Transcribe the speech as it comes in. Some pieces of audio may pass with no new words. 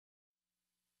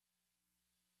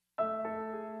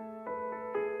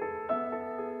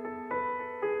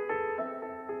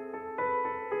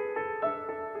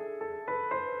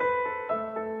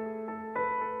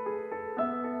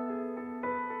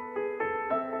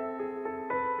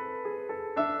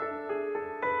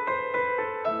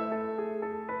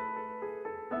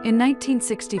In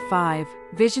 1965,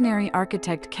 visionary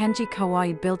architect Kenji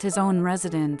Kawai built his own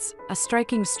residence, a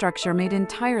striking structure made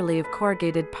entirely of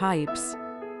corrugated pipes.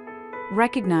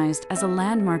 Recognized as a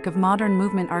landmark of modern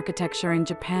movement architecture in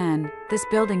Japan, this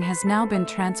building has now been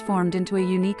transformed into a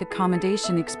unique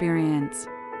accommodation experience.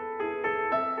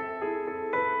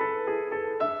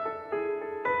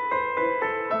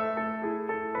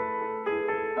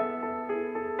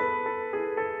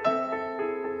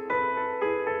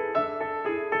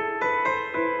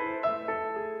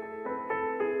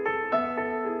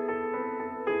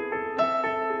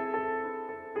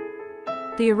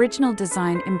 The original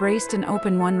design embraced an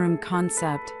open one-room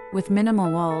concept, with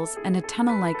minimal walls and a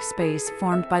tunnel-like space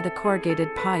formed by the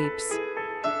corrugated pipes.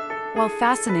 While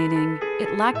fascinating,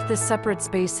 it lacked the separate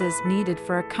spaces needed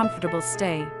for a comfortable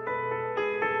stay.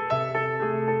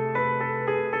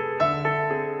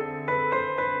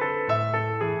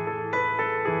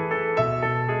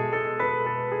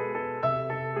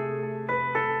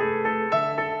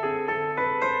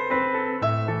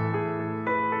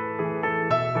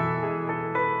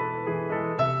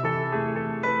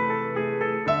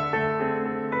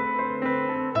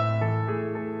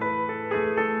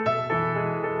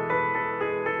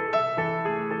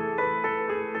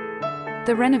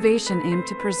 The renovation aimed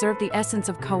to preserve the essence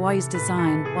of Kawai's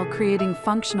design while creating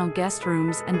functional guest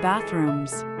rooms and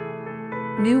bathrooms.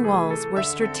 New walls were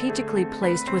strategically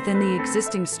placed within the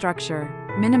existing structure,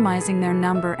 minimizing their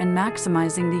number and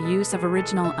maximizing the use of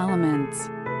original elements.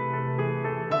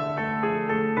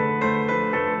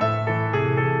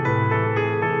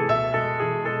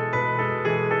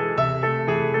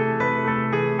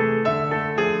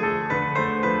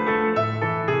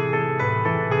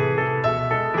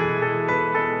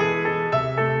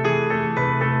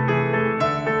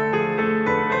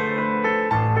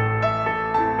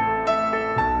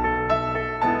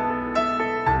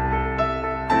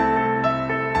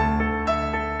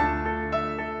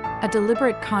 A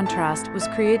deliberate contrast was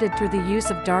created through the use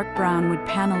of dark brown wood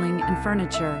paneling and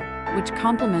furniture, which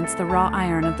complements the raw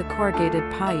iron of the corrugated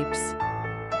pipes.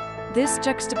 This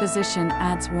juxtaposition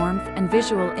adds warmth and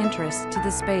visual interest to the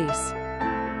space.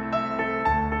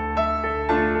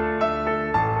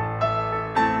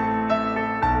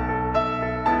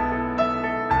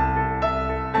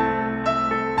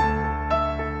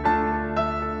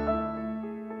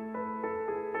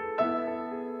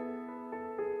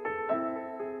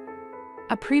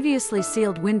 A previously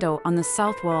sealed window on the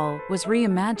south wall was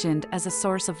reimagined as a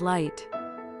source of light.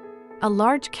 A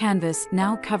large canvas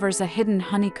now covers a hidden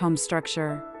honeycomb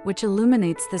structure, which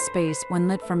illuminates the space when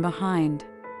lit from behind.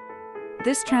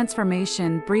 This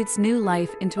transformation breathes new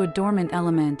life into a dormant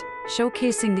element,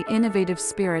 showcasing the innovative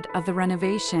spirit of the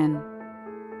renovation.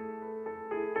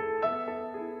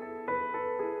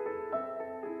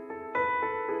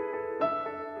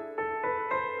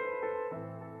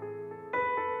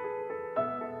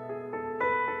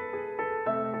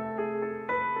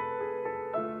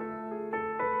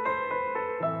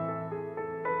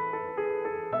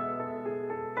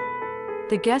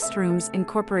 The guest rooms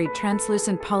incorporate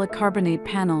translucent polycarbonate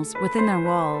panels within their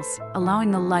walls, allowing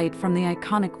the light from the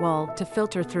iconic wall to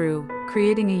filter through,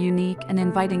 creating a unique and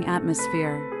inviting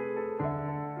atmosphere.